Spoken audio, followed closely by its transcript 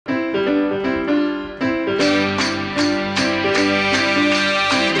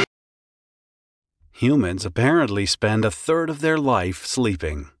Humans apparently spend a third of their life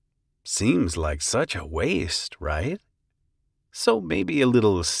sleeping. Seems like such a waste, right? So maybe a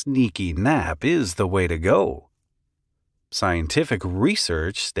little sneaky nap is the way to go. Scientific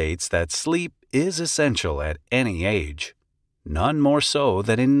research states that sleep is essential at any age, none more so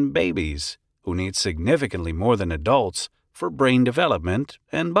than in babies, who need significantly more than adults for brain development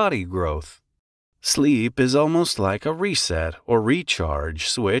and body growth. Sleep is almost like a reset or recharge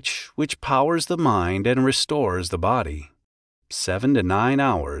switch which powers the mind and restores the body. 7 to 9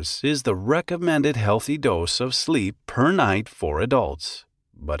 hours is the recommended healthy dose of sleep per night for adults,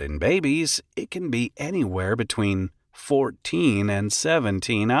 but in babies it can be anywhere between 14 and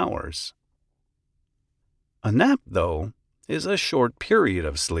 17 hours. A nap, though, is a short period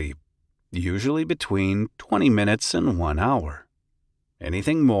of sleep, usually between 20 minutes and 1 hour.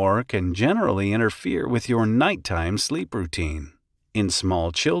 Anything more can generally interfere with your nighttime sleep routine. In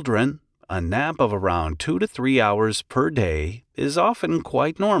small children, a nap of around 2 to 3 hours per day is often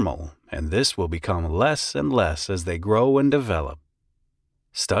quite normal, and this will become less and less as they grow and develop.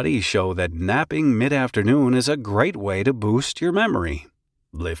 Studies show that napping mid-afternoon is a great way to boost your memory,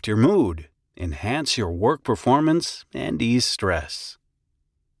 lift your mood, enhance your work performance, and ease stress.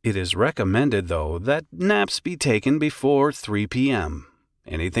 It is recommended, though, that naps be taken before 3 p.m.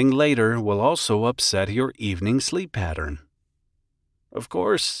 Anything later will also upset your evening sleep pattern. Of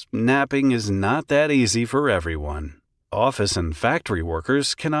course, napping is not that easy for everyone. Office and factory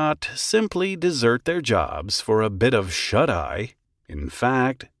workers cannot simply desert their jobs for a bit of shut-eye. In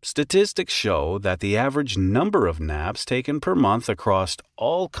fact, statistics show that the average number of naps taken per month across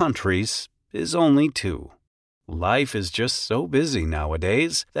all countries is only 2. Life is just so busy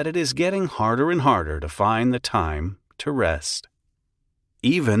nowadays that it is getting harder and harder to find the time to rest.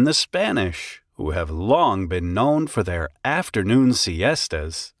 Even the Spanish, who have long been known for their afternoon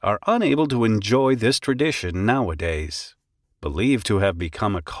siestas, are unable to enjoy this tradition nowadays. Believed to have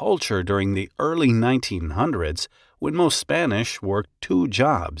become a culture during the early 1900s, when most Spanish worked 2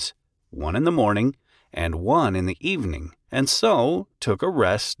 jobs, one in the morning and one in the evening, and so took a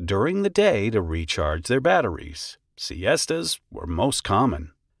rest during the day to recharge their batteries. Siestas were most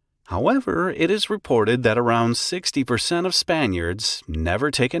common. However, it is reported that around 60% of Spaniards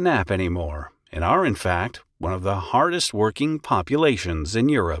never take a nap anymore, and are in fact one of the hardest working populations in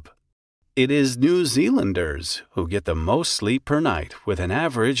Europe. It is New Zealanders who get the most sleep per night, with an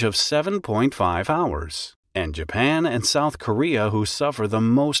average of 7.5 hours, and Japan and South Korea who suffer the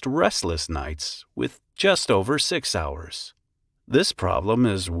most restless nights, with just over 6 hours. This problem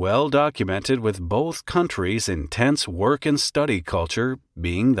is well documented, with both countries' intense work and study culture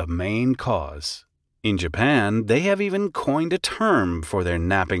being the main cause. In Japan, they have even coined a term for their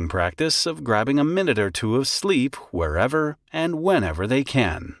napping practice of grabbing a minute or 2 of sleep wherever and whenever they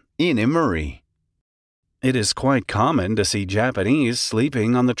can. Inimuri. It is quite common to see Japanese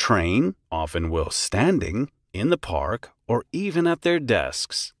sleeping on the train, often while standing, in the park, or even at their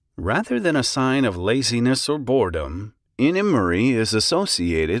desks. Rather than a sign of laziness or boredom, inimuri is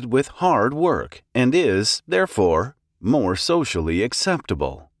associated with hard work and is, therefore, more socially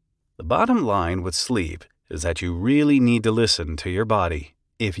acceptable. The bottom line with sleep is that you really need to listen to your body.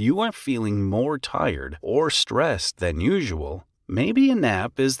 If you are feeling more tired or stressed than usual, maybe a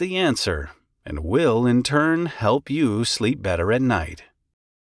nap is the answer, and will in turn help you sleep better at night.